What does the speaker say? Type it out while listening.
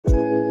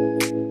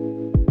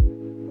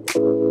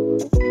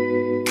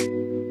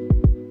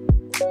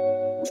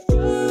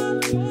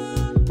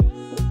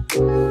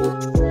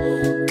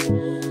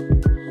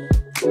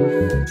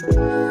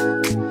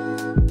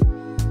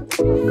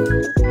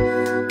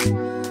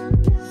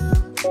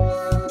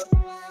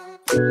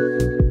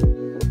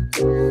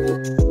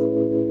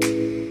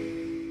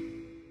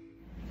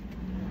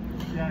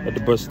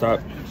bus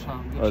stop.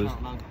 The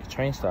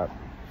train stop.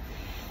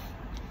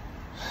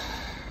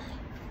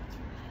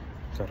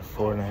 Got a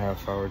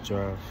 4.5-hour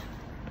drive.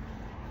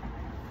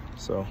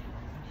 So,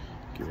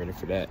 get ready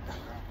for that.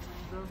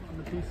 On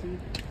the PC?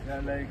 Yeah,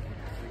 like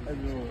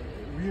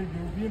real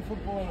European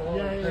football or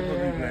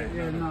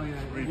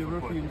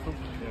European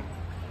football. Yeah.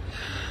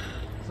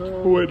 So,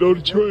 wait on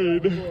the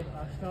train.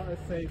 I started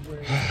safe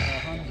with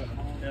Hunter.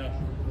 Yeah.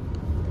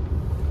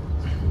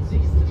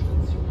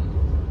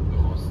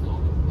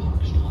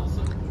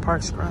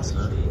 Parkstraße.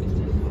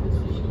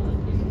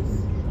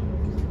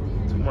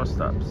 2 more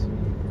stops.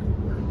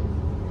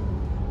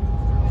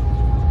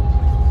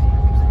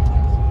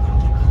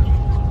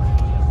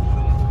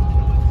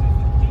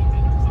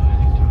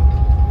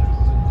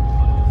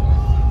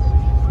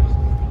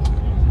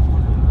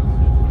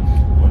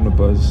 On the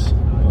bus.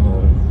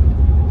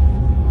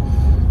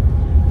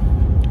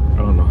 I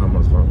don't know how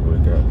much longer we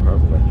got.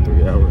 Probably like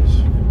 3 hours.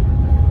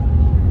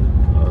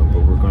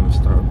 But we're gonna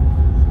stop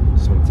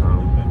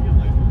sometime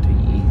to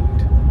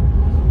eat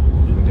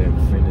and then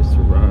finish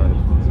the ride.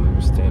 And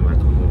we're staying like a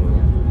little,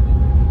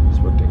 it's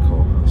what they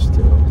call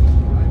hostel,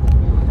 like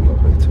a little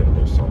hotel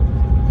or something.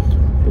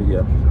 But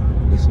yeah,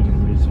 listening to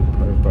music,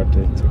 probably about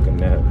to take a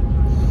nap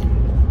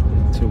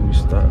until we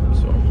stop.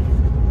 So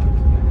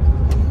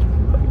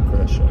probably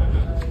crash out.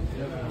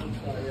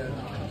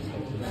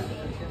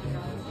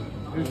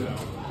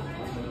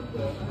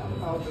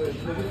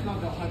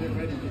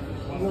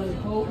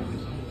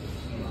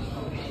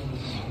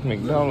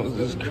 McDonald's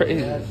is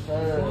crazy.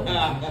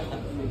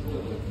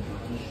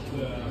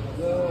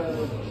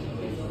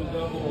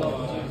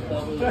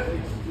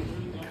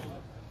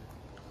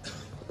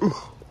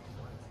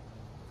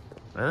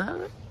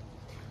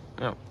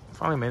 Yeah,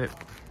 finally made it.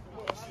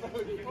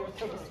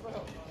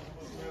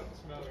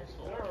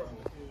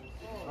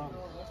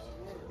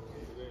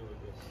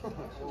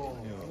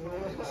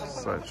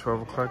 It's like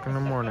 12 o'clock in the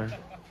morning.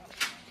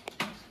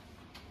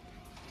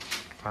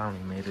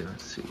 Finally made it.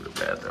 Let's see what the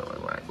bathroom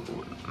look like.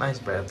 Ooh, nice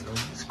bathroom.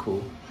 It's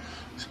cool.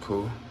 It's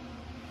cool.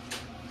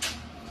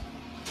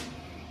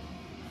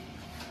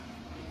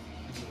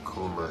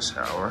 Cool little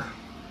shower.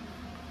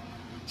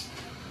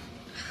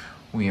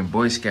 We in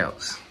Boy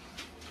Scouts.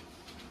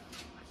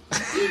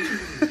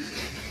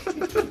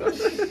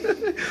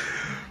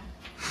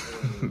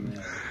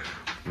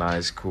 Nah,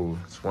 it's cool.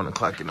 It's 1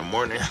 o'clock in the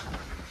morning.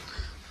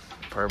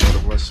 Probably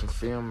about to watch some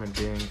film and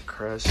then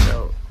crash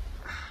out.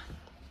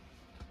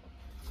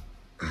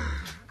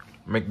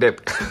 Make that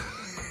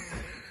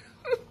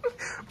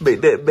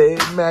make that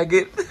bed,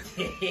 maggot.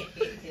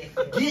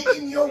 Get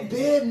in your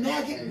bed,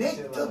 maggot.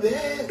 Make the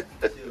bed.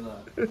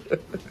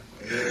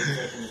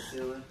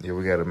 Yeah,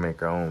 we gotta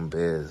make our own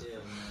beds.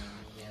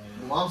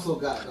 Mom still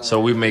got. So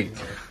we make.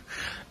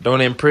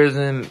 Don't in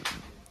prison.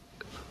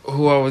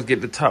 Who always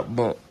get the top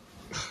bunk?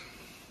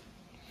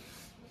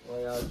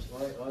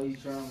 Why you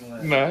trying to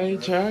like? Nah, I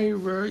ain't trying,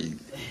 bro.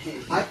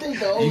 I think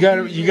the OGs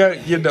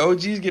Yeah, the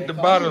OGs get the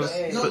bottoms.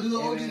 No, do the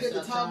OGs get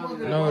the top bunk?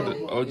 No, the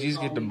OGs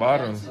get the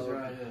bottoms.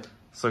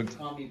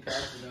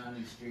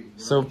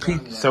 So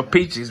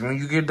Peaches, when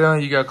you get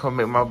done, you gotta come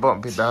make my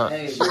bump, big dog.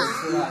 Hey,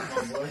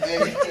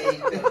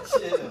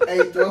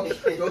 throw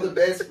the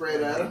bed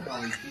spread at him.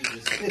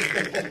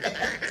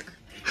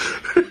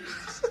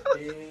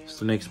 It's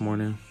the next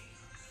morning.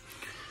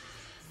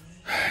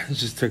 Let's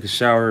just take a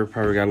shower.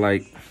 Probably got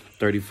like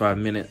 35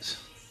 minutes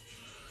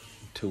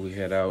until we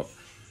head out.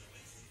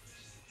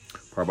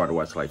 Probably about to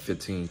watch like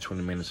 15,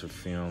 20 minutes of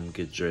film,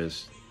 get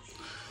dressed.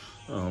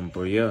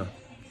 But yeah.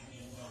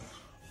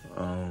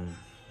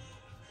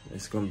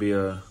 It's gonna be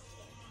a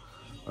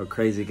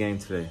crazy game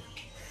today.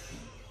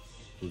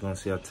 We're gonna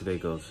see how today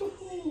goes.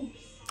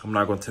 I'm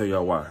not gonna tell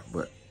y'all why,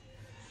 but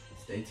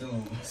Stay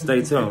tuned.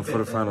 Stay tuned for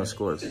the final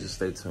scores. Just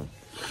stay tuned.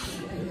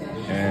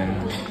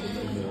 And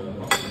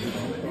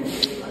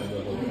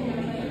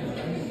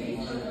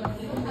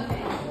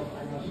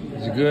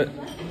is it good?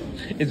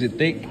 Is it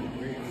thick?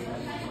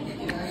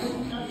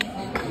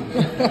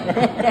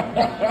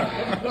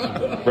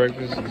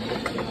 Breakfast.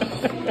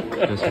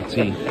 That's the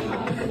tea.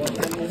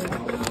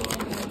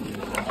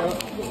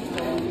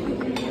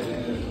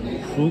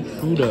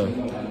 Fruta.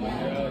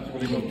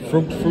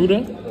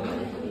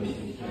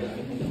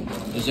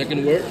 The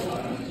second word?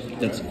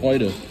 That's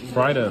Freude.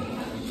 Freude.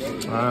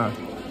 Ah.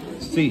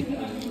 See.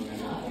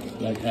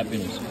 Like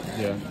happiness.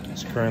 Yeah.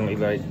 It's currently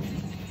like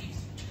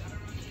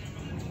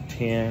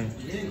 10.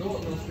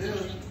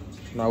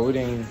 No, we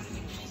didn't.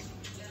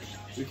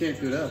 We can't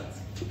do that.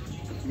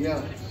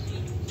 Yeah.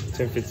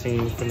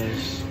 10:15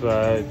 finish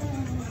ride.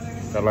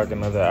 Got like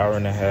another hour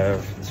and a half,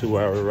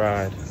 2-hour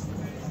ride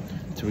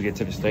till we get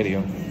to the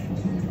stadium.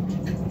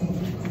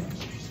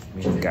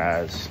 Me and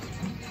guys.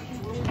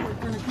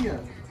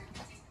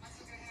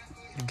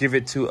 Give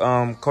it to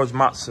Coach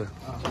Matza.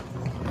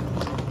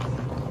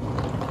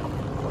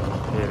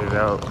 Headed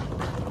out.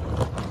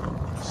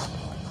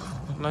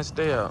 Nice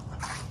day out.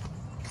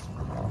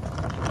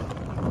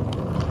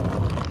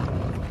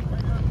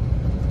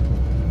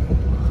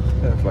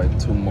 Have like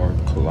 2 more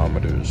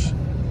kilometers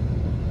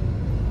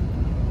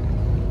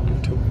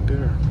until we're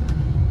there.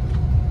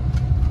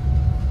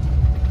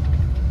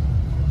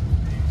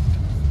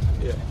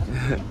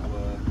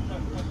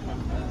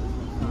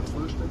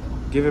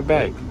 Give it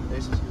back.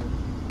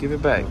 Give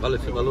it back. Alle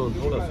für Ballon,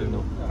 Cola für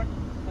noch.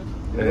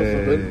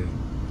 Hey.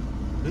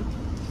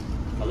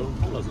 Ballon,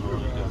 Cola sind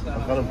noch.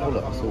 Ach, gerade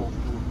Cola, ach so.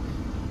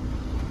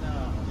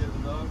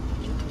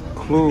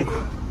 Klug.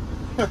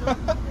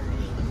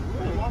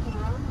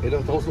 Er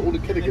hat draußen ohne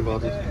Kette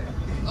gewartet.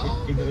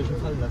 Gegnerischen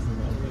fallen lassen.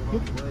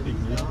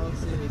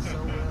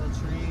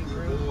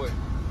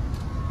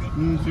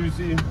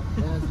 Süßi.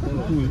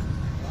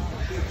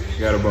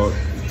 Got about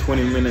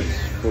 20 minutes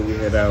before we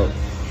head out.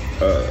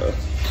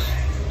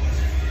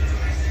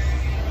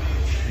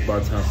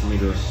 About time for me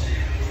to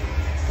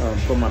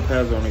put my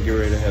pads on and get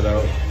ready to head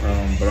out.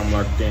 But I'm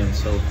locked in,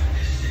 so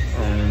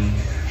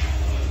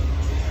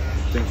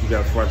thank you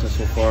guys for watching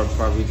so far.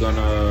 Probably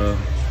gonna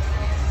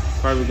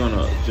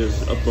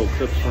just upload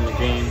clips from the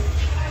game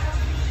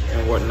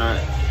and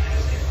whatnot.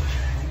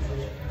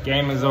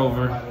 Game is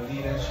over.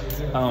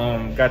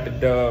 Got the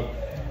dub.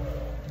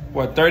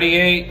 What,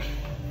 38?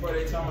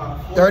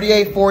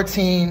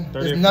 38-14.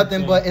 There's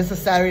nothing but it's a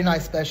Saturday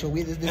night special.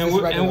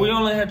 And we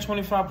only had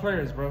 25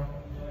 players, bro.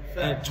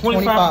 And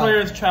 25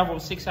 players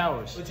traveled 6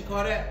 hours. What you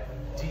call that?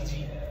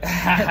 GG.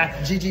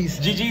 GG's.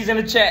 GG's in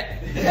the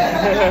chat.